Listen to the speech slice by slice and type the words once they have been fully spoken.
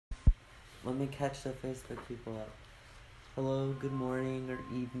Let me catch the Facebook people up. Hello, good morning or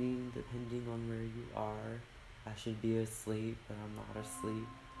evening, depending on where you are. I should be asleep, but I'm not asleep.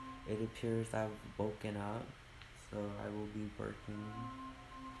 It appears I've woken up, so I will be working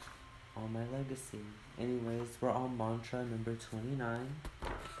on my legacy. Anyways, we're on mantra number 29.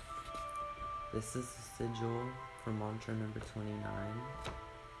 This is the sigil for mantra number 29.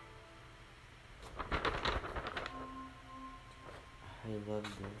 I love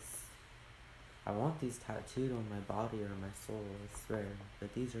this. I want these tattooed on my body or my soul, I swear,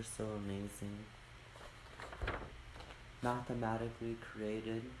 but these are so amazing. Mathematically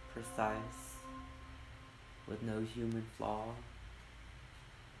created, precise, with no human flaw.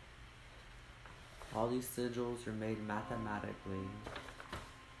 All these sigils are made mathematically.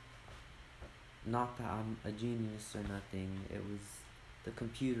 Not that I'm a genius or nothing, the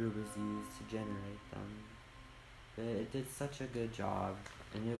computer was used to generate them. But it did such a good job,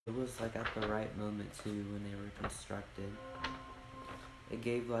 and it was like at the right moment too when they were constructed. It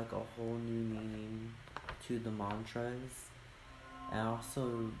gave like a whole new meaning to the mantras, and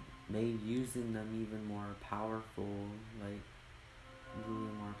also made using them even more powerful, like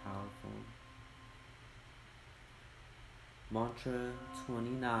really more powerful. Mantra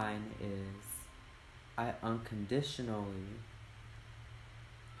 29 is, I unconditionally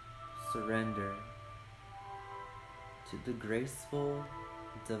surrender to the graceful,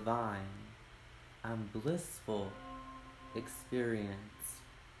 divine, and blissful experience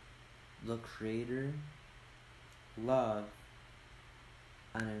the creator, love,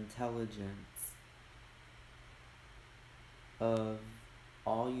 and intelligence of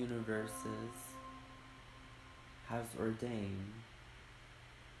all universes has ordained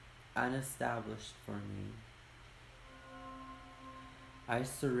and established for me. I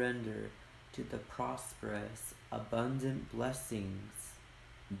surrender to the prosperous, abundant blessings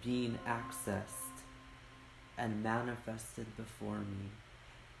being accessed and manifested before me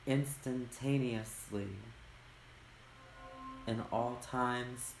instantaneously in all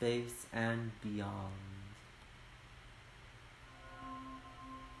time, space, and beyond.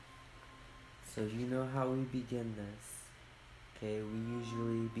 So you know how we begin this. Okay, we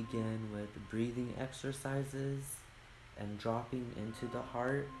usually begin with breathing exercises and dropping into the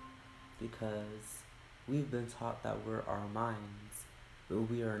heart, because we've been taught that we're our minds, but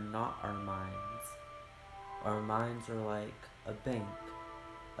we are not our minds. Our minds are like a bank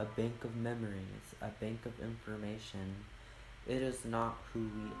of memories, a bank of information. It is not who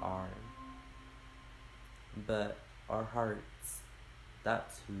we are, but our hearts,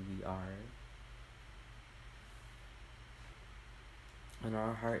 that's who we are. And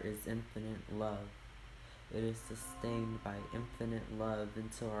our heart is infinite love. It is sustained by infinite love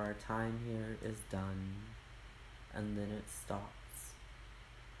until our time here is done, and then it stops.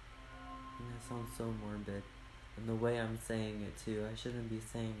 And that sounds so morbid. And the way I'm saying it too, I shouldn't be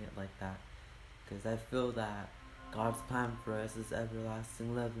saying it like that, because I feel that God's plan for us is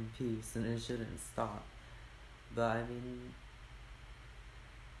everlasting love and peace, and it shouldn't stop. But I mean,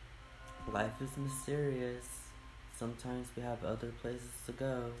 life is mysterious. Sometimes we have other places to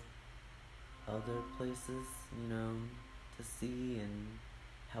go, other places, to see and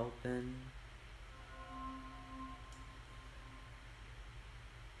help in.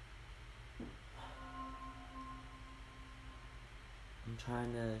 I'm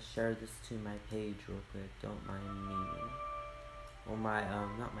trying to share this to my page real quick, don't mind me. Or my,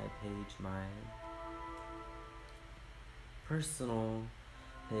 not my page, my personal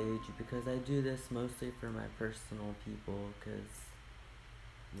page, because I do this mostly for my personal people, because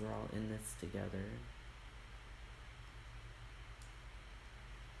we're all in this together.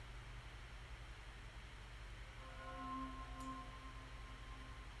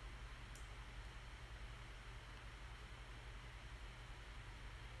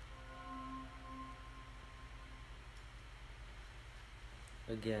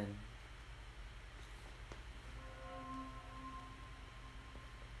 Again,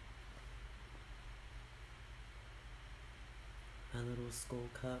 my little skull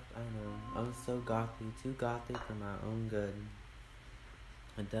cup, I don't know, I'm so gothy, too gothy for my own good.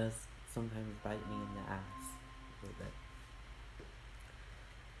 It does sometimes bite me in the ass a little bit.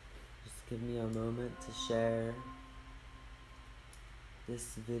 Just give me a moment to share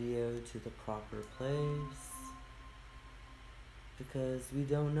this video to the proper place, because we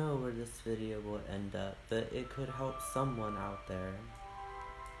don't know where this video will end up, but it could help someone out there.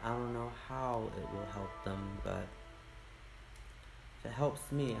 I don't know how it will help them, but if it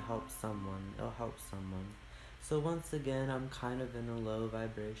helps me, it helps someone. It'll help someone. So once again, I'm kind of in a low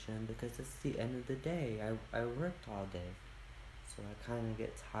vibration because it's the end of the day. I worked all day, so I kind of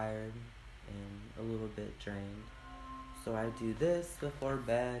get tired. and a little bit drained. So I do this before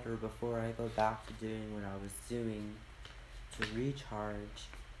bed or before I go back to doing what I was doing to recharge,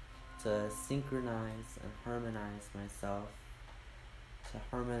 to synchronize and harmonize myself, to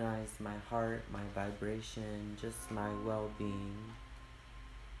harmonize my heart, my vibration, just my well-being.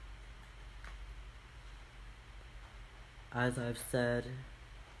 As I've said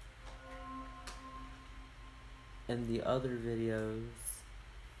in the other videos,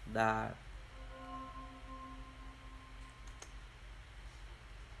 that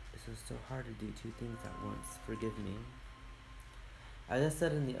it's just so hard to do two things at once, forgive me. As I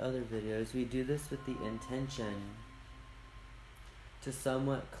said in the other videos, we do this with the intention to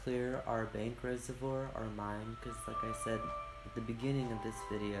somewhat clear our bank reservoir, our mind, because like I said at the beginning of this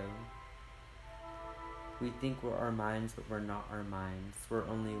video, we think we're our minds, but we're not our minds. We're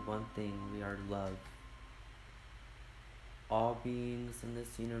only one thing, we are love. All beings in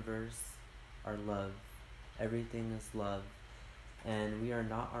this universe are love. Everything is love. And we are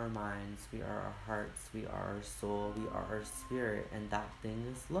not our minds, we are our hearts, we are our soul, we are our spirit, and that thing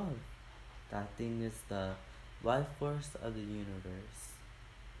is love. That thing is the life force of the universe.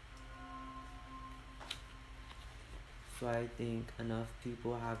 So I think enough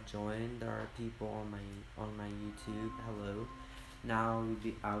people have joined. There are people on my YouTube. Hello. Now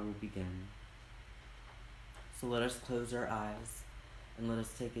I will begin. So let us close our eyes and let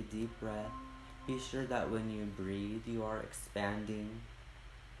us take a deep breath. Be sure that when you breathe, you are expanding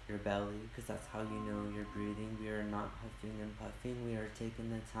your belly, because that's how you know you're breathing. We are not huffing and puffing. We are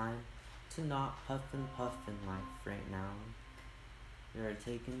taking the time to not huff and puff in life right now. We are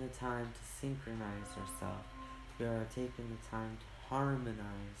taking the time to synchronize ourselves. We are taking the time to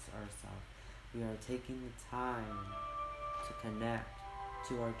harmonize ourselves. We are taking the time to connect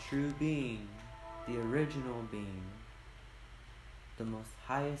to our true being, the original being, the most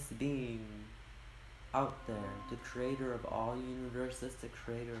highest being out there, the creator of all universes, the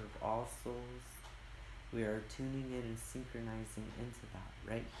creator of all souls. We are tuning in and synchronizing into that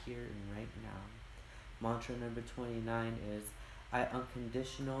right here and right now. Mantra number 29 is, I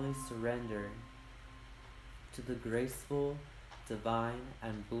unconditionally surrender to the graceful, divine,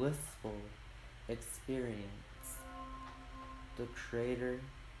 and blissful experience the creator,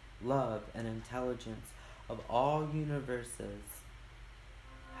 love, and intelligence of all universes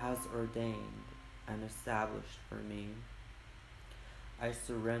has ordained and established for me. I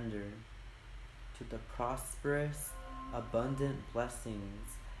surrender to the prosperous, abundant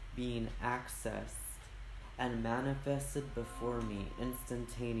blessings being accessed and manifested before me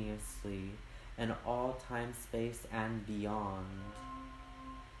instantaneously in all time, space, and beyond.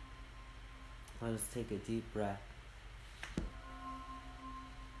 Let us take a deep breath.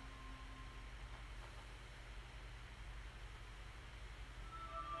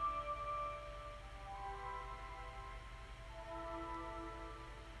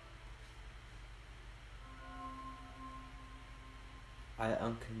 I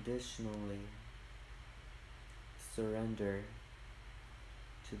unconditionally surrender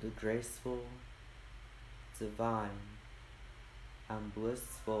to the graceful, divine, and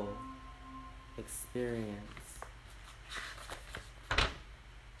blissful experience.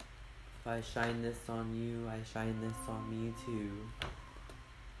 If I shine this on you, I shine this on me too.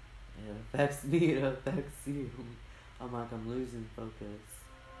 It affects me, it affects you. I'm losing focus.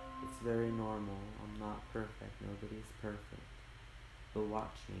 It's very normal. I'm not perfect. Nobody's perfect. But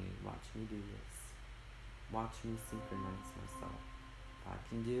watch me do this. Watch me synchronize myself. If I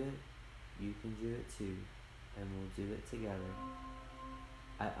can do it, you can do it too. And we'll do it together.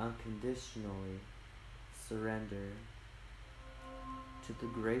 I unconditionally surrender to the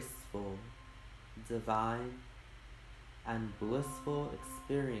graceful, divine, and blissful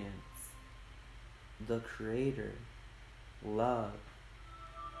experience the creator, love,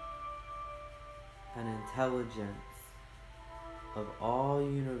 and intelligence of all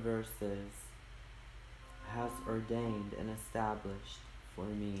universes has ordained and established for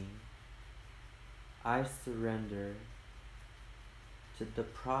me. I surrender to the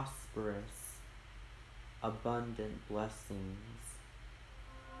prosperous, abundant blessings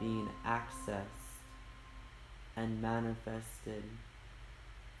being accessed and manifested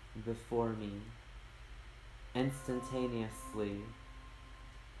before me instantaneously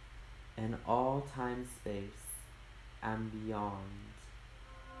in all time, space, and beyond.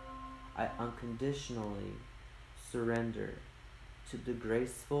 I unconditionally surrender to the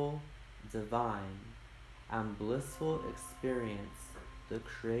graceful, divine, and blissful experience the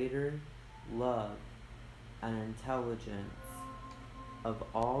creator, love, and intelligence of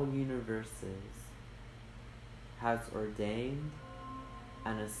all universes has ordained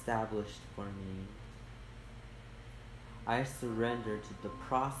and established for me. I surrender to the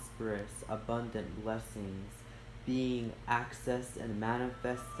prosperous, abundant blessings being accessed and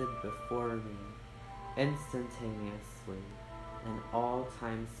manifested before me instantaneously in all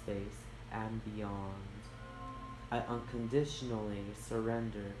time, space, and beyond. I unconditionally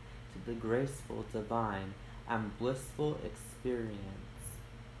surrender to the graceful, divine, and blissful experience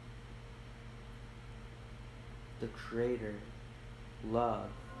the creator, love,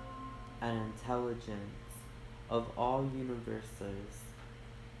 and intelligence of all universes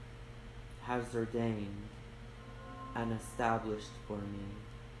has ordained and established for me.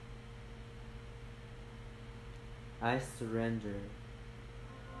 I surrender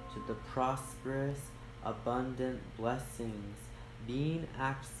to the prosperous, abundant blessings being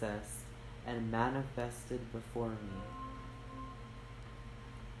accessed and manifested before me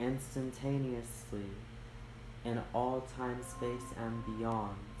instantaneously in all time, space, and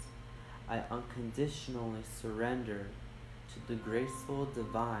beyond. I unconditionally surrender to the graceful,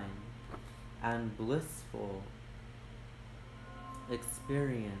 divine, and blissful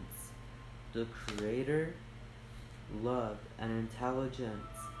experience the creator, love, and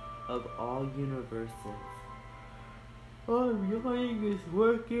intelligence of all universes. Oh, yawning is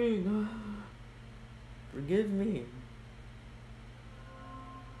working. Forgive me.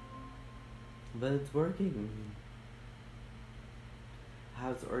 But it's working.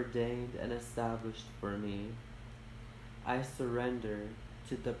 Has ordained and established for me. I surrender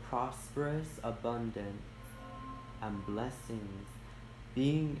to the prosperous, abundant, and blessings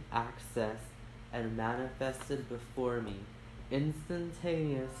being accessed and manifested before me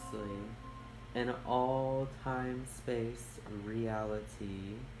instantaneously in all time, space,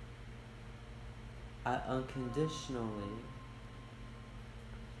 reality. I unconditionally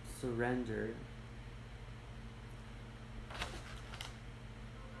surrender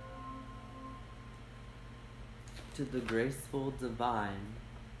to the graceful, divine,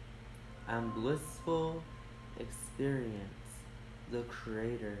 and blissful experience the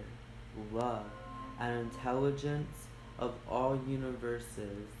creator, love, and intelligence of all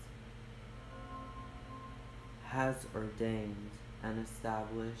universes has ordained and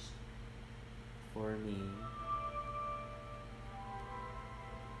established for me.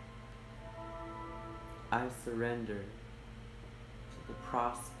 I surrender to the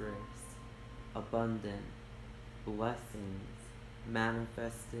prosperous, abundant blessings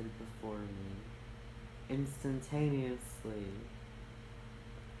manifested before me instantaneously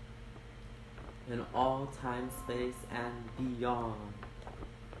in all time, space, and beyond.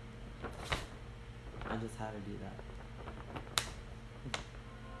 I just had to do that.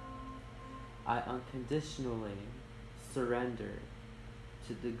 I unconditionally surrender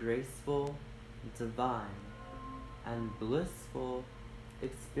to the graceful, divine, and blissful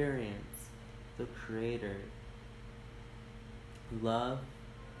experience the creator, love,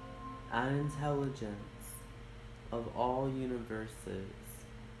 and intelligence of all universes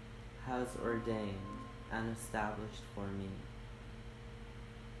has ordained and established for me.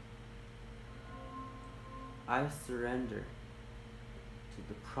 I surrender to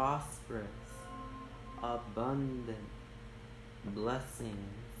the prosperous, abundant blessings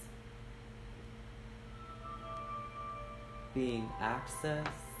being accessed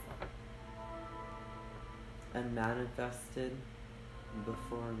and manifested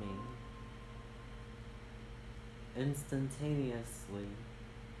before me instantaneously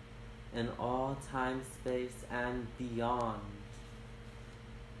in all time, space, and beyond.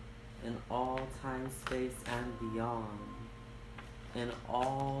 In all time, space, and beyond. In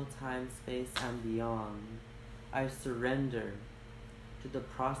all time, space, and beyond. I surrender to the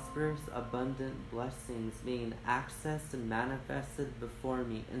prosperous, abundant blessings being accessed and manifested before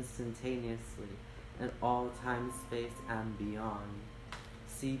me instantaneously in all time, space, and beyond.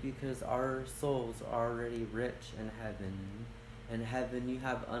 See, because our souls are already rich in heaven. In heaven you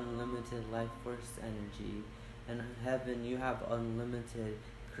have unlimited life force energy. In heaven you have unlimited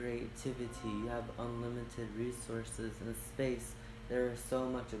creativity. You have unlimited resources. In space there is so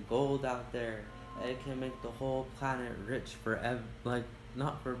much gold out there that it can make the whole planet rich forever. Like,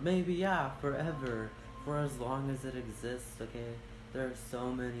 not for maybe, yeah, forever. For as long as it exists, okay? There are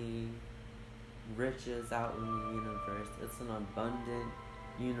so many riches out in the universe. It's an abundant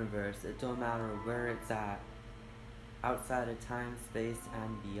universe. It don't matter where it's at, outside of time, space,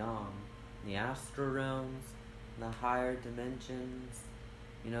 and beyond. The astral realms, the higher dimensions,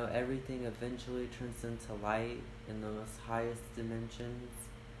 you know, everything eventually turns into light in the most highest dimensions.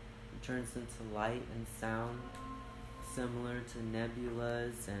 It turns into light and sound, similar to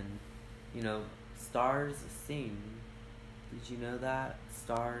nebulas and, you know, stars sing. Did you know that?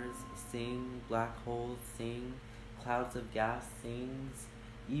 Stars sing, black holes sing, clouds of gas sings,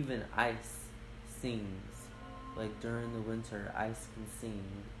 even ice sings. Like during the winter, ice can sing.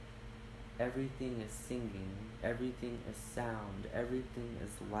 Everything is singing, everything is sound, everything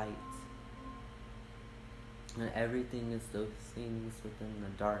is light. And everything is those things within the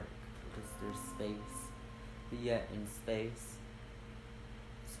dark, because there's space. But yet in space,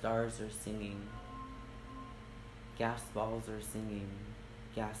 stars are singing. Gas balls are singing.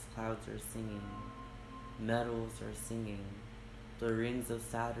 Gas clouds are singing. Metals are singing. The rings of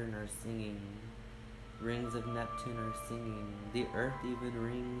Saturn are singing. Rings of Neptune are singing. The earth even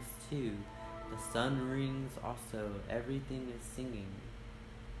rings too. The sun rings also. Everything is singing.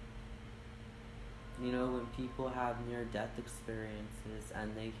 You know, when people have near-death experiences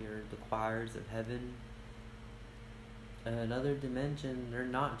and they hear the choirs of heaven, in another dimension, they're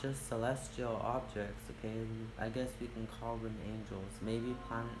not just celestial objects, okay? I guess we can call them angels. Maybe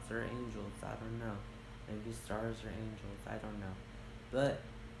planets are angels, I don't know. Maybe stars are angels, I don't know. But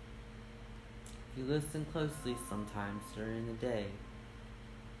if you listen closely sometimes during the day,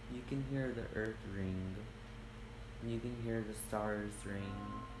 you can hear the earth ring. You can hear the stars ring.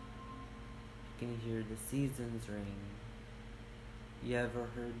 You can hear the seasons ring. You ever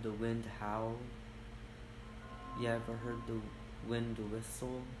heard the wind howl? You ever heard the wind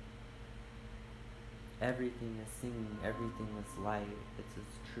whistle? Everything is singing, everything is light. It's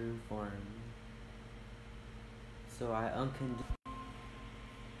its true form. So I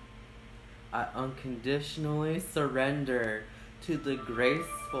unconditionally surrender to the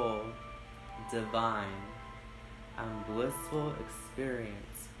graceful, divine, and blissful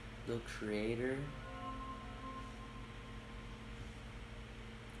experience the Creator,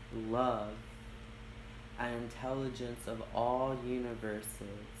 love, and intelligence of all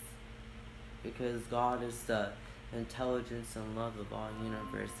universes, because God is the intelligence and love of all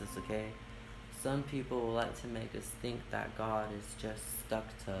universes, okay? Some people will like to make us think that God is just stuck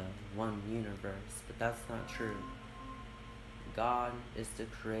to one universe, but that's not true. God is the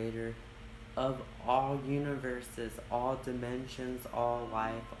creator of all universes, all dimensions, all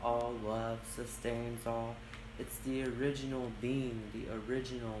life, all love, sustains all. It's the original being, the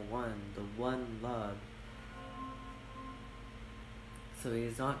original one, the one love. So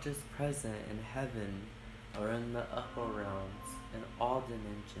he's not just present in heaven or in the upper realms, in all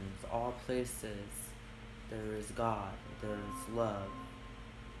dimensions, all places. There is God, there is love,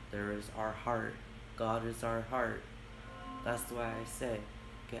 there is our heart. God is our heart. That's why I say,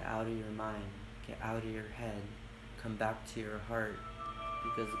 get out of your mind, get out of your head, come back to your heart,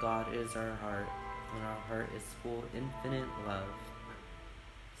 because God is our heart, and our heart is full of infinite love.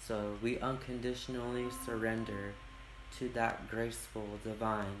 So we unconditionally surrender to that graceful,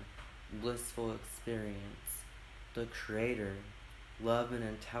 divine, blissful experience, the Creator, love and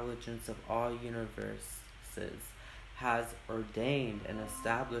intelligence of all universes, has ordained and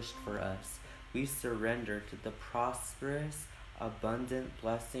established for us. We surrender to the prosperous, abundant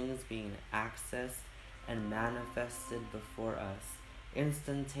blessings being accessed and manifested before us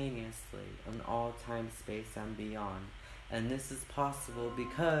instantaneously in all time, space, and beyond. And this is possible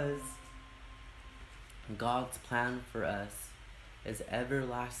because God's plan for us is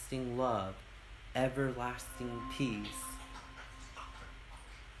everlasting love, everlasting peace.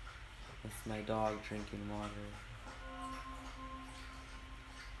 That's my dog drinking water.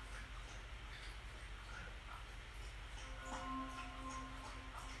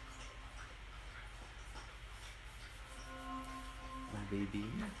 My baby.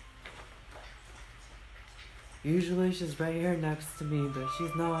 Usually she's right here next to me, but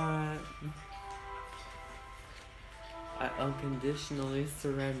she's not. I unconditionally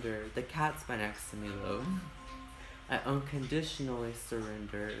surrender. The cat's by next to me though. I unconditionally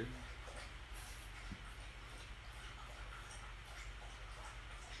surrender.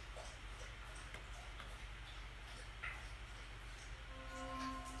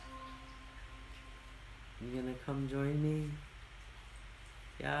 You gonna come join me?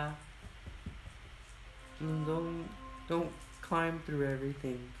 Yeah? Don't climb through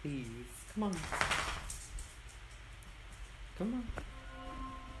everything, please. Come on. Come on.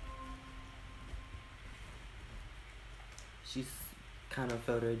 She's kind of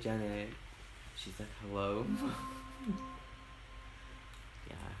photogenic. She's like, hello.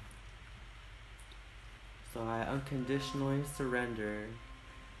 Yeah. So I unconditionally surrender.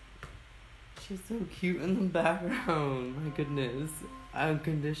 She's so cute in the background. My goodness. I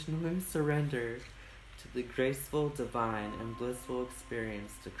unconditionally surrender to the graceful, divine, and blissful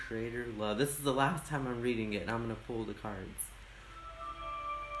experience the Creator love. This is the last time I'm reading it, and I'm going to pull the cards.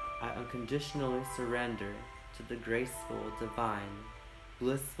 I unconditionally surrender to the graceful, divine,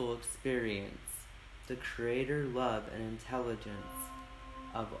 blissful experience, the creator love and intelligence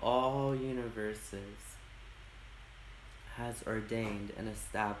of all universes has ordained and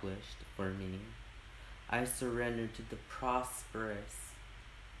established for me. I surrender to the prosperous,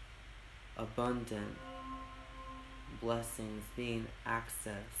 abundant blessings being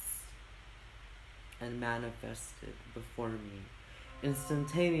accessed and manifested before me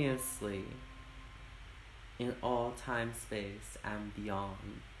instantaneously in all time, space, and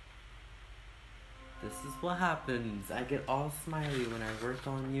beyond. This is what happens. I get all smiley when I work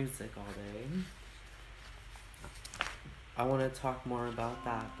on music all day. I want to talk more about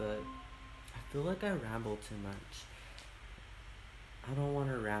that, but I feel like I ramble too much. I don't want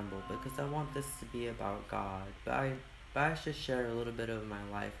to ramble because I want this to be about God, but I should share a little bit of my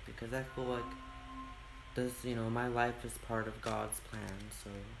life because I feel like this, my life is part of God's plan. So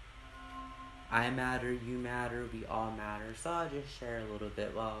I matter, you matter, we all matter. So I'll just share a little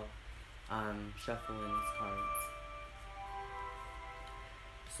bit while I'm shuffling these cards.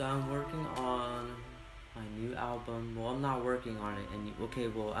 So I'm working on my new album. Well, I'm not working on it,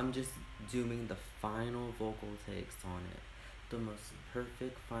 I'm just doing the final vocal takes on it. The most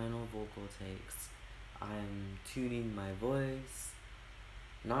perfect final vocal takes. I'm tuning my voice,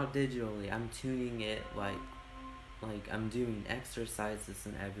 not digitally. I'm tuning it like I'm doing exercises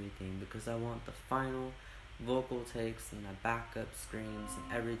and everything because I want the final vocal takes and the backup screens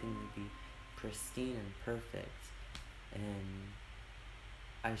and everything to be pristine and perfect. And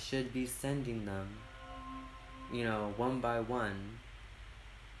I should be sending them, one by one.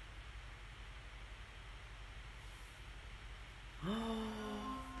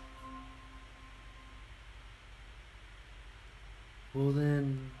 Well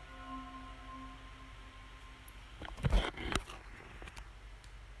then,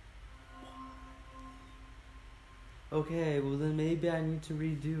 okay, well then maybe I need to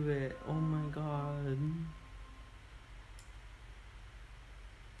redo it. Oh my god.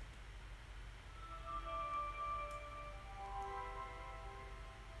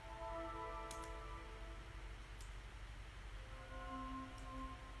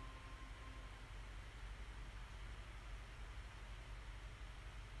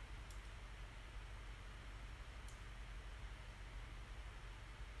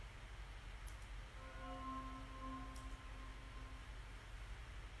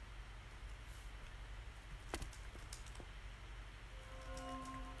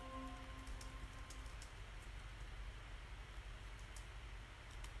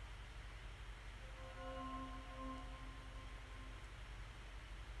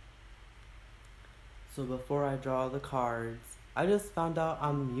 So before I draw the cards, I just found out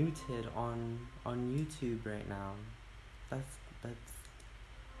I'm muted on YouTube right now. That's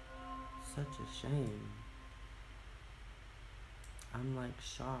such a shame. I'm like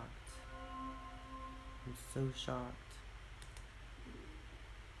shocked. I'm so shocked.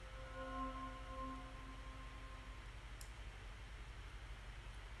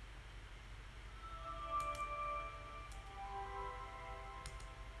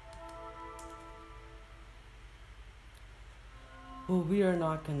 Well, we are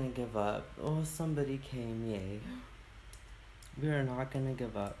not gonna give up. Oh, somebody came, yay. We are not gonna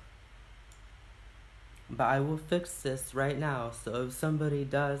give up. But I will fix this right now. So if somebody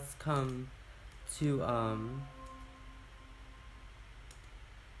does come to, let's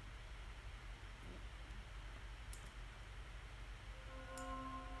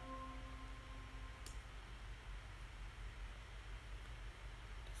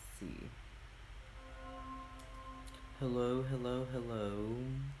see. Hello, hello, hello.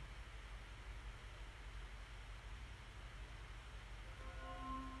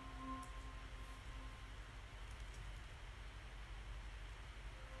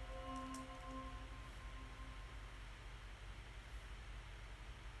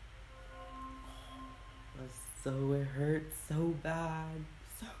 So it hurts so bad,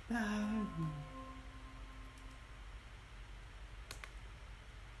 so bad.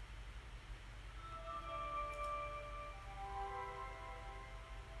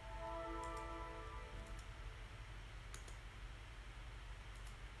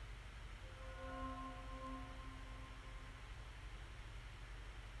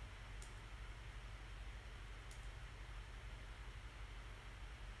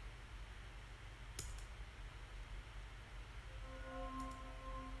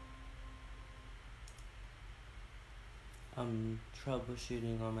 I'm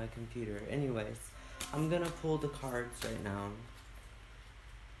troubleshooting on my computer. Anyways, I'm gonna pull the cards right now.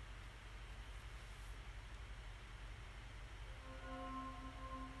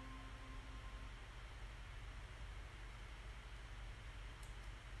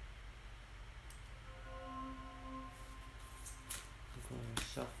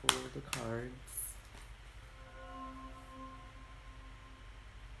 shuffle the cards.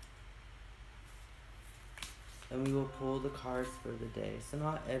 And we will pull the cards for the day. So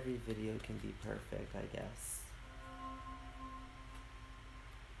not every video can be perfect, I guess.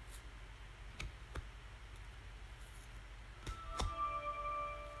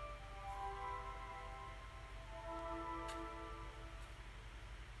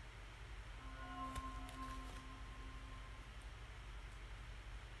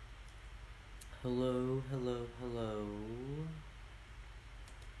 Hello, hello, hello.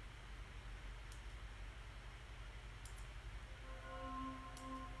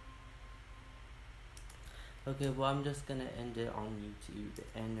 Okay, well, I'm just gonna end it on YouTube,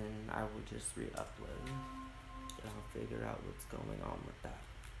 and then I will just re-upload. And I'll figure out what's going on with that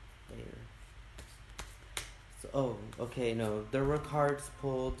later. So, oh, okay, no, there were cards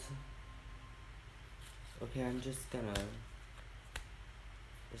pulled. Okay, I'm just gonna,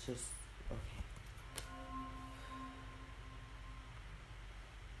 it's just, okay.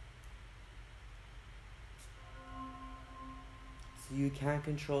 So you can't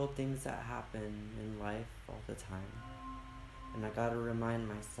control things that happen in life all the time. And I gotta remind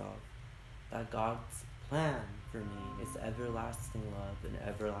myself that God's plan for me is everlasting love and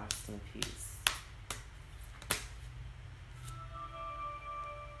everlasting peace.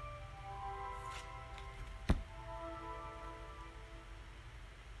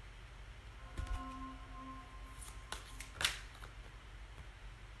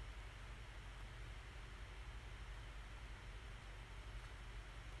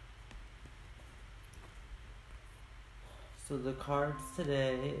 So the cards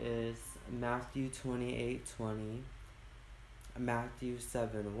today is Matthew 28:20, Matthew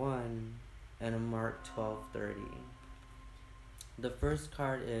 7:1, and Mark 12:30. The first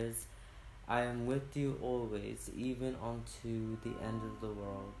card is, I am with you always, even unto the end of the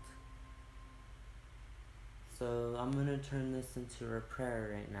world. So I'm going to turn this into a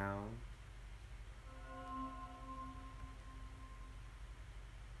prayer right now.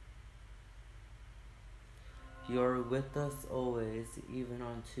 You are with us always, even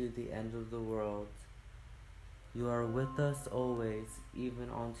unto the end of the world. You are with us always, even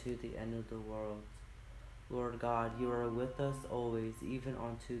unto the end of the world. Lord God, you are with us always, even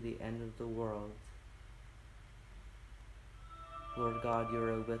unto the end of the world. Lord God, you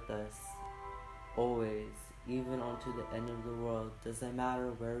are with us always, even unto the end of the world. Doesn't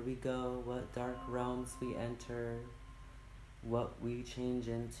matter where we go, what dark realms we enter, what we change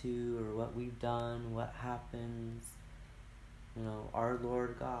into, or what we've done, what happens. You know, our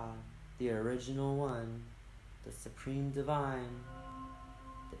Lord God, the original one, the supreme divine,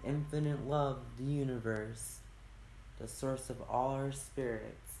 the infinite love of the universe, the source of all our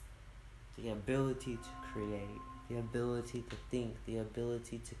spirits, the ability to create, the ability to think, the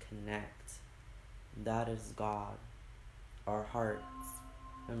ability to connect. That is God, our hearts.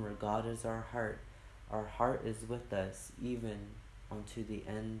 Remember, God is our heart. Our heart is with us, even unto the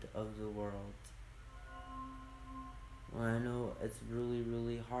end of the world. Well, I know it's really,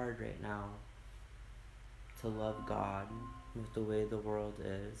 really hard right now to love God with the way the world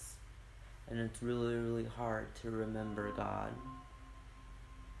is. And it's really, really hard to remember God.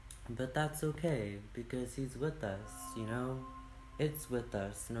 But that's okay, because He's with us, you know? It's with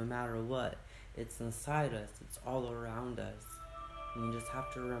us, no matter what. It's inside us. It's all around us. And we just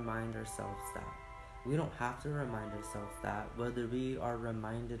have to remind ourselves that. We don't have to remind ourselves that, whether we are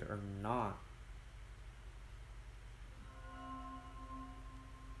reminded or not.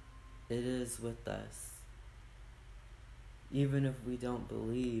 It is with us. Even if we don't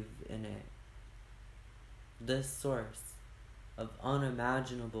believe in it. This source of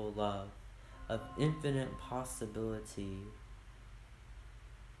unimaginable love, of infinite possibility,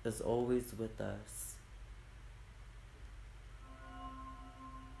 is always with us.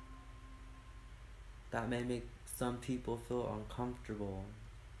 That may make some people feel uncomfortable,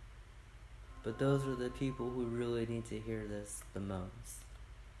 but those are the people who really need to hear this the most.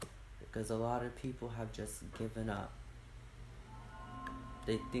 Because a lot of people have just given up.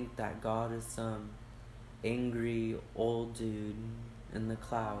 They think that God is some angry old dude in the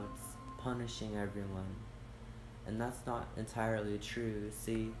clouds punishing everyone. And that's not entirely true.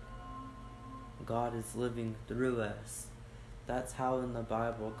 See, God is living through us. That's how in the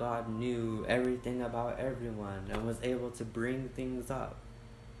Bible God knew everything about everyone and was able to bring things up.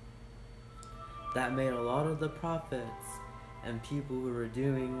 That made a lot of the prophets and people who were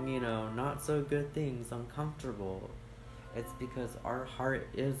doing, not so good things uncomfortable. It's because our heart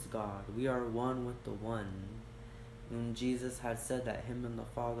is God. We are one with the one. When Jesus had said that Him and the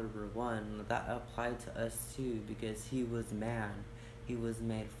Father were one, that applied to us too, because He was man. He was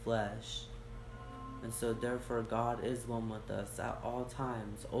made flesh. And so therefore God is one with us at all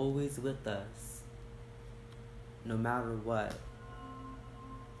times, always with us, no matter what.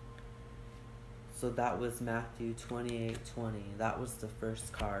 So that was Matthew 28:20. That was the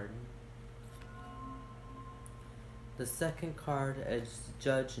first card. The second card is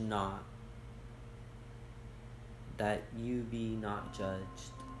judge not, that you be not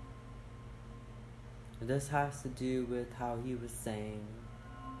judged. This has to do with how he was saying,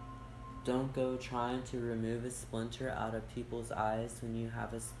 don't go trying to remove a splinter out of people's eyes when you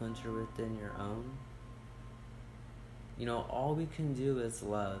have a splinter within your own. You know, all we can do is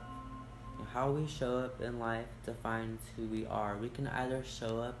love. How we show up in life defines who we are. We can either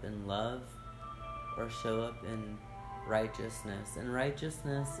show up in love or show up in righteousness. And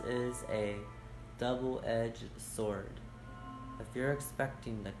righteousness is a double-edged sword. If you're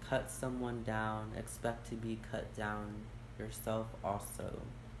expecting to cut someone down, expect to be cut down yourself also.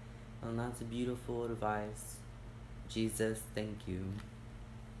 And that's beautiful advice. Jesus, thank you.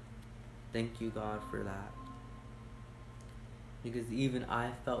 Thank you, God, for that. Because even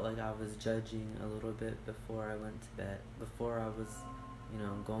I felt like I was judging a little bit before I went to bed. Before I was,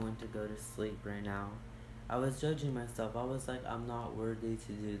 going to go to sleep right now. I was judging myself. I was like, I'm not worthy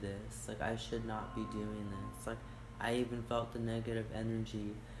to do this. Like, I should not be doing this. Like, I even felt the negative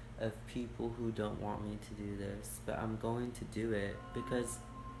energy of people who don't want me to do this. But I'm going to do it because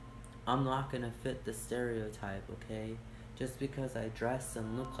I'm not going to fit the stereotype, okay? Just because I dress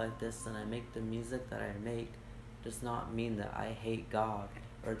and look like this and I make the music that I make does not mean that I hate God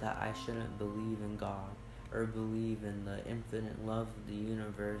or that I shouldn't believe in God or believe in the infinite love of the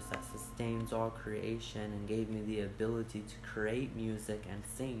universe that sustains all creation and gave me the ability to create music and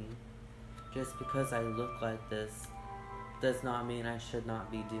sing. Just because I look like this does not mean I should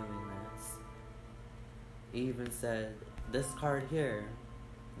not be doing this. He even said, this card here,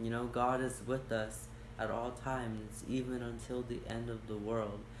 God is with us at all times, even until the end of the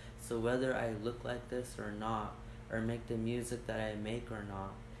world. So whether I look like this or not, or make the music that I make or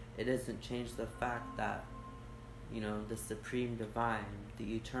not, it doesn't change the fact that, the Supreme Divine,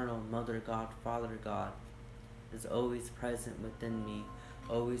 the Eternal Mother God, Father God, is always present within me,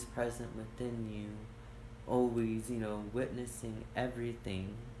 always present within you, always, witnessing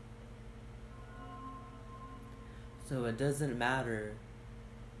everything. So it doesn't matter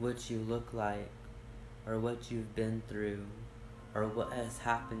what you look like, or what you've been through, or what has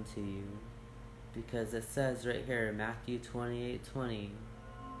happened to you. Because it says right here, Matthew 28:20.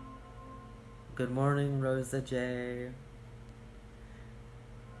 Good morning, Rosa J.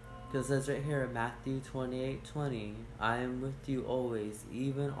 Because it says right here, Matthew 28:20. I am with you always,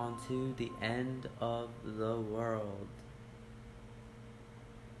 even unto the end of the world.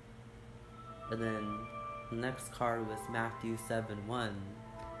 And then the next card was Matthew 7:1.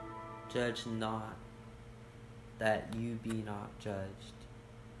 Judge not, that you be not judged.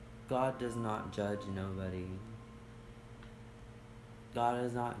 God does not judge nobody. God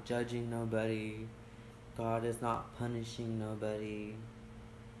is not judging nobody. God is not punishing nobody.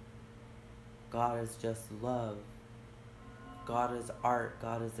 God is just love. God is art.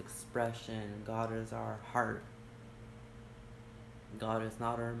 God is expression. God is our heart. God is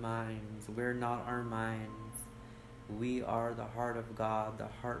not our minds. We're not our minds. We are the heart of God. The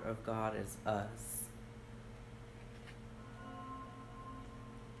heart of God is us.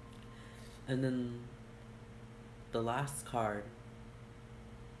 And then the last card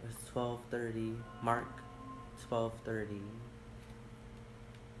is 12:30, Mark 12:30.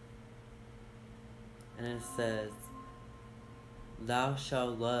 And it says, thou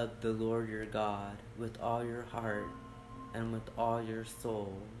shalt love the Lord your God with all your heart and with all your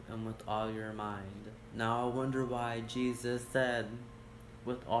soul and with all your mind. Now I wonder why Jesus said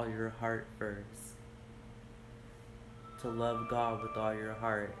with all your heart first. To love God with all your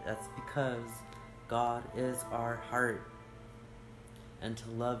heart. That's because God is our heart. And to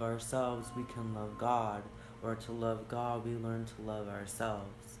love ourselves, we can love God. Or to love God, we learn to love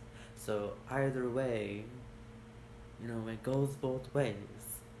ourselves. So either way, it goes both ways.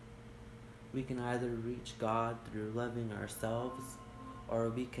 We can either reach God through loving ourselves, or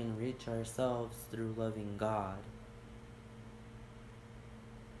we can reach ourselves through loving God.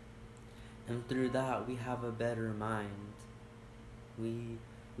 And through that, we have a better mind.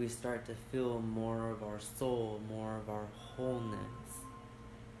 We start to feel more of our soul, more of our wholeness.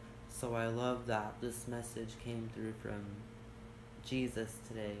 So I love that this message came through from Jesus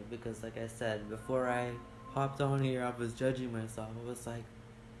today, because like I said, before I hopped on here, I was judging myself. I was like,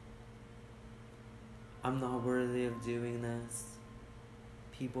 I'm not worthy of doing this.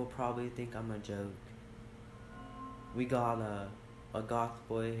 People probably think I'm a joke. We gotta a goth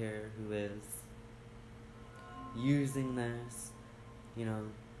boy here who is using this, you know,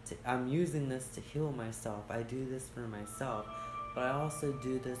 I'm using this to heal myself. I do this for myself, but I also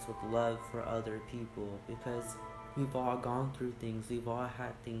do this with love for other people, because we've all gone through things. We've all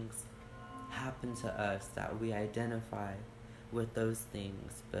had things happen to us that we identify with those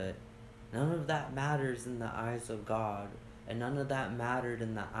things, but none of that matters in the eyes of God, and none of that mattered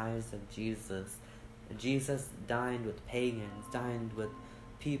in the eyes of Jesus. Jesus dined with pagans, dined with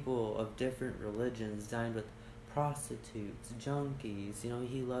people of different religions, dined with prostitutes, junkies. You know,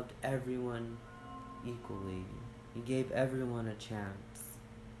 he loved everyone equally. He gave everyone a chance.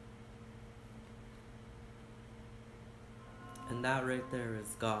 And that right there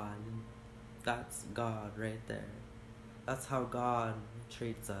is God. That's God right there. That's how God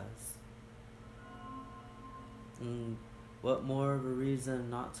treats us. And what more of a reason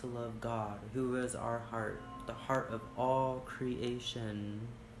not to love God, who is our heart, the heart of all creation.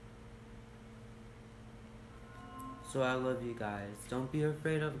 So I love you guys. Don't be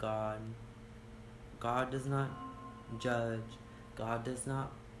afraid of God. God does not judge. God does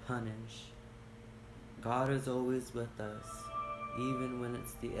not punish. God is always with us, even when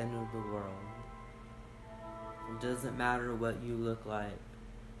it's the end of the world. It doesn't matter what you look like,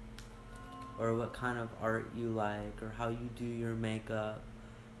 or what kind of art you like, or how you do your makeup,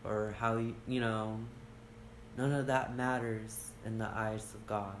 or how you know, none of that matters in the eyes of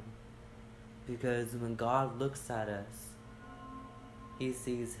God. Because when God looks at us, he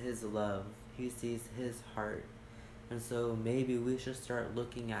sees his love, he sees his heart. And so maybe we should start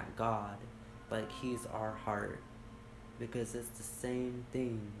looking at God like he's our heart, because it's the same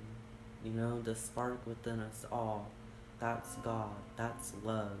thing. You know, the spark within us all, that's God, that's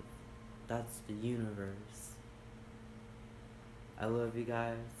love, that's the universe. I love you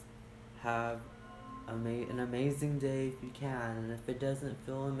guys. Have an amazing day if you can, and if it doesn't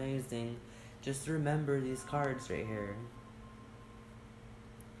feel amazing, just remember these cards right here.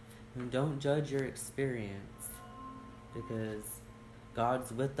 And don't judge your experience, because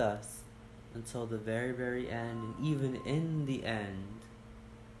God's with us until the very, very end, and even in the end,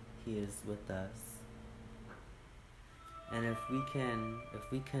 he is with us. And if we can,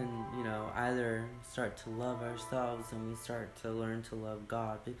 you know, either start to love ourselves and we start to learn to love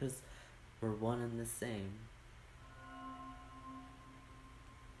God, because we're one and the same.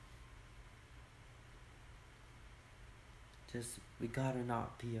 Just, we gotta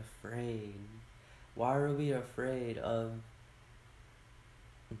not be afraid. Why are we afraid of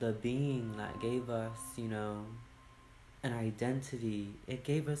the being that gave us, you know, an identity? It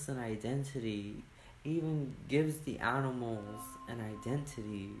gave us an identity. It even gives the animals an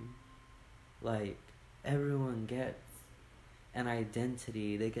identity. Like, everyone gets an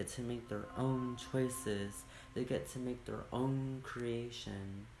identity. They get to make their own choices. They get to make their own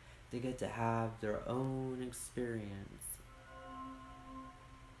creation. They get to have their own experience.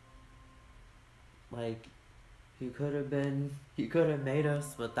 Like, he could have made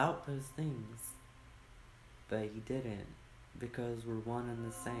us without those things. But he didn't, because we're one and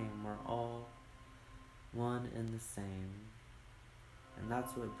the same. We're all one and the same. And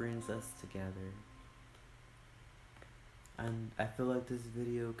that's what brings us together. And I feel like this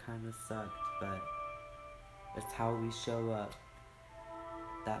video kind of sucked, but it's how we show up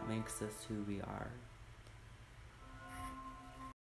that makes us who we are.